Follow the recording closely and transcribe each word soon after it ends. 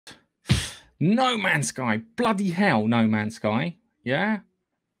No Man's Sky. Bloody hell, No Man's Sky. Yeah.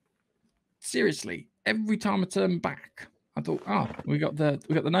 Seriously, every time I turn back, I thought, oh, we got the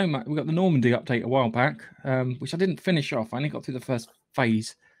Normandy update a while back, which I didn't finish off. I only got through the first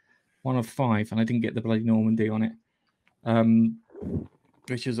phase, 1 of 5, and I didn't get the bloody Normandy on it,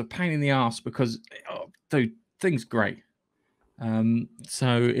 which is a pain in the ass because, dude, thing's great.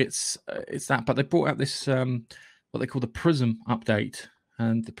 So it's that, but they brought out this what they call the Prism update,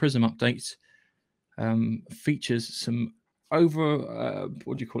 and the Prism updates features some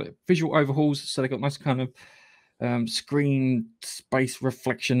what do you call it? Visual overhauls. So they got nice kind of screen space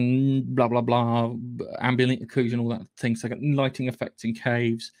reflection, blah blah blah, ambient occlusion, all that things. So they got lighting effects in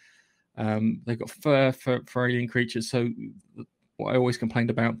caves. They've got fur for alien creatures. So what I always complained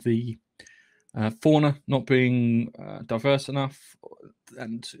about, the fauna not being diverse enough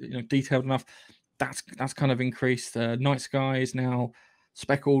and detailed enough, that's kind of increased. Night sky is now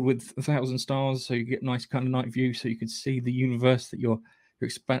speckled with 1,000 stars, so you get nice kind of night view, so you can see the universe that you're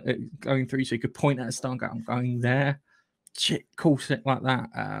going through. So you could point at a star and go, "I'm going there." Cool shit like that.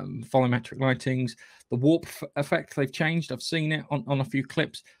 Volumetric lightings, the warp effect they've changed. I've seen it on a few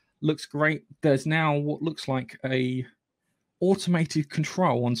clips. Looks great. There's now what looks like a automated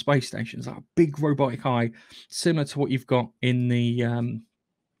control on space stations, like a big robotic eye, similar to what you've got in the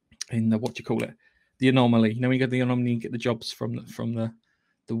what do you call it, the anomaly. When you get the anomaly, you get the jobs from the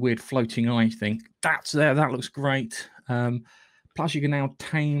weird floating eye thing. That's there. That looks great. Plus, you can now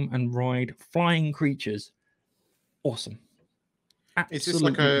tame and ride flying creatures. Awesome. Absolutely. Is this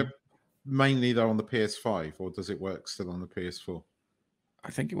like mainly though on the PS5, or does it work still on the PS4?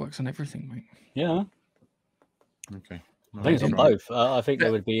 I think it works on everything, mate. Yeah. Okay. I think it's on both. I think they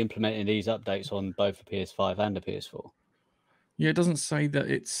would be implementing these updates on both the PS5 and the PS4. Yeah, it doesn't say that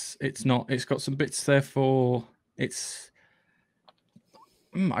it's not. It's got some bits there for it's.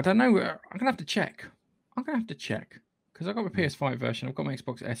 I don't know. I'm gonna have to check. Because I've got my PS5 version, I've got my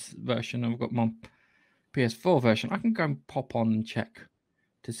Xbox S version, I've got my PS4 version. I can go and pop on and check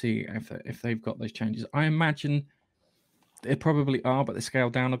to see if they've got those changes. I imagine they probably are, but they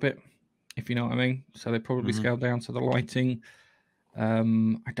scaled down a bit, if you know what I mean. So they probably scaled down to the lighting. I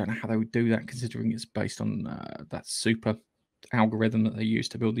don't know how they would do that, considering it's based on that super algorithm that they use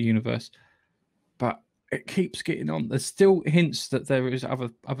to build the universe. But it keeps getting on. There's still hints that there is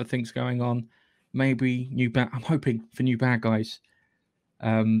other things going on. Maybe I'm hoping for new bad guys.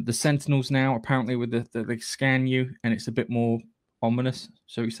 The Sentinels now, apparently, with they scan you and it's a bit more ominous.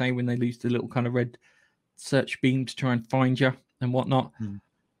 So you say when they use the little kind of red search beam to try and find you and whatnot,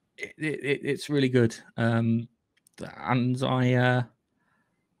 it's really good. And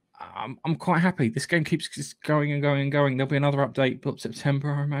I'm quite happy. This game keeps just going and going and going. There'll be another update up September,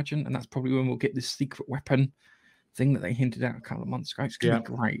 I imagine, and that's probably when we'll get this secret weapon thing that they hinted at a couple of months ago. It's gonna be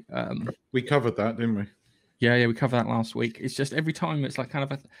great. We covered that, didn't we? Yeah, we covered that last week. It's just every time it's like kind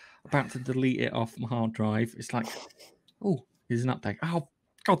of about to delete it off my hard drive. It's like, oh, here's an update. Oh,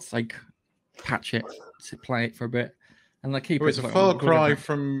 God's sake, patch it, play it for a bit, and they keep. It's a far cry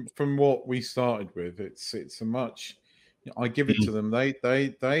from what we started with. It's a much. I give it to them.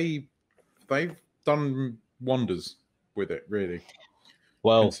 They've done wonders with it, really.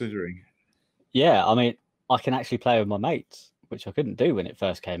 Well, considering. Yeah, I mean, I can actually play with my mates, which I couldn't do when it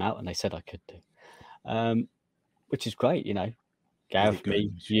first came out, and they said I could do, which is great. Gav,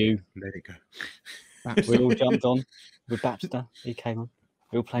 me, you, let it go. We all jumped on with Baxter. He came on.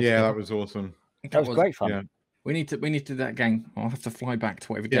 We all played. Yeah, together. that was awesome. That was great fun. Yeah. We need to that game. I'll have to fly back to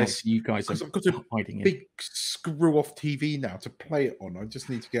whatever galaxy you guys are I've got a hiding in. Big screw off TV now to play it on. I just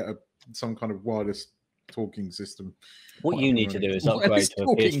need to get some kind of wireless talking system. What you need to do is upgrade to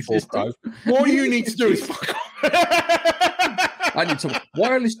a PS4 Pro. What you need to do is fuck off. I need some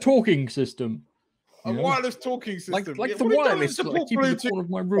wireless talking system. Wireless talking system, like the wireless, like keeping the corner of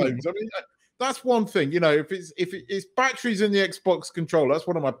my room. I mean, that's one thing. If it's batteries in the Xbox controller, that's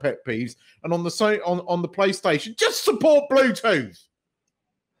one of my pet peeves. And on the PlayStation, just support Bluetooth.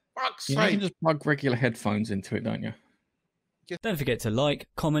 Fuck's sake. You can just plug regular headphones into it, don't you? Don't forget to like,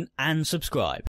 comment, and subscribe.